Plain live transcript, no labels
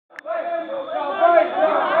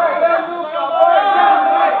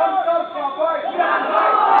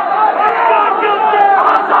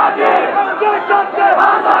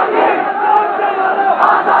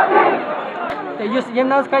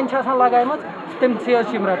M کن لگائم تم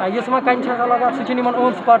رٹان اس کن لگان سہ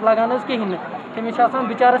اون سپاٹ لگان کہین تمس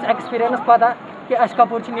بچارس ایکسپیرینس پتہ کہ اس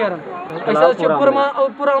کپور نیران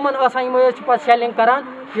پُرامن آسان پہ سیلنگ کران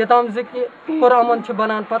یوتام کہ پُرامن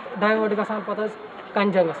بنان پتہ ڈائیورٹ گژھان پتہ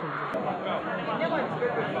کنجنگس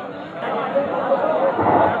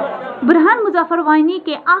برہان مظفر وانی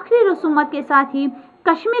کے آخری رسومات کے ساتھ ہی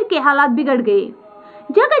کشمیر کے حالات بگڑ گئے.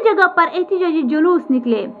 جگہ جگہ پر احتجاجی جلوس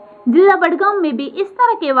نکلے. ضلع بڈگام میں بھی اس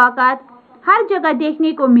طرح کے واقعات ہر جگہ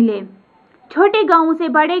دیکھنے کو ملے. چھوٹے گاؤں سے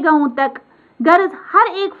بڑے گاؤں تک غرض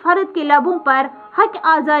ہر ایک فرد کے لبوں پر حق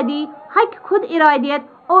آزادی، حق خود ارادیت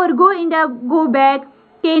اور گو انڈیا گو بیک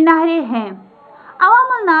کے نعرے ہیں.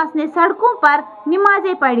 عوام الناس نے سڑکوں پر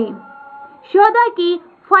نمازیں پڑھی، شہداء کی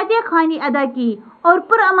فاتحہ خوانی ادا کی اور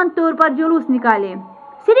پرامن طور پر جلوس نکالے.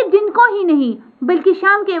 صرف دن کو ہی نہیں بلکہ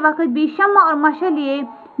شام کے وقت بھی شمع اور مشعل لیے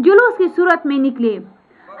جلوس کی صورت میں نکلے.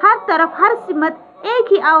 ہر طرف ہر سمت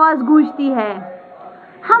ایک ہی آواز گونجتی ہے،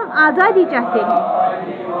 ہم آزادی چاہتے ہیں.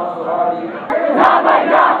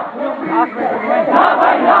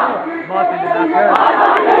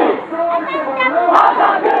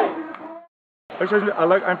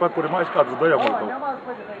 الگ ام پتہ قبضہ دو ملکوں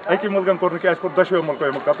اکی ملکن کور کور دشوی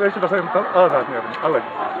ملکوں قبضہ گھان آزاد نیرن الگ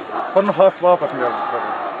پن حق واپس نیرن.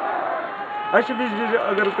 وز وز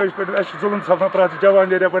اگر ظلم سپدان پرات جوان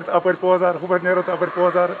نیرِ اپر پوزار ہپر نیرو تو اپر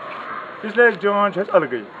پوزار اس لیے جوان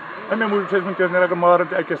الگے امے موجود ونکس نیران اگر مارن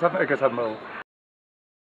تہ اکے ساتھ مارو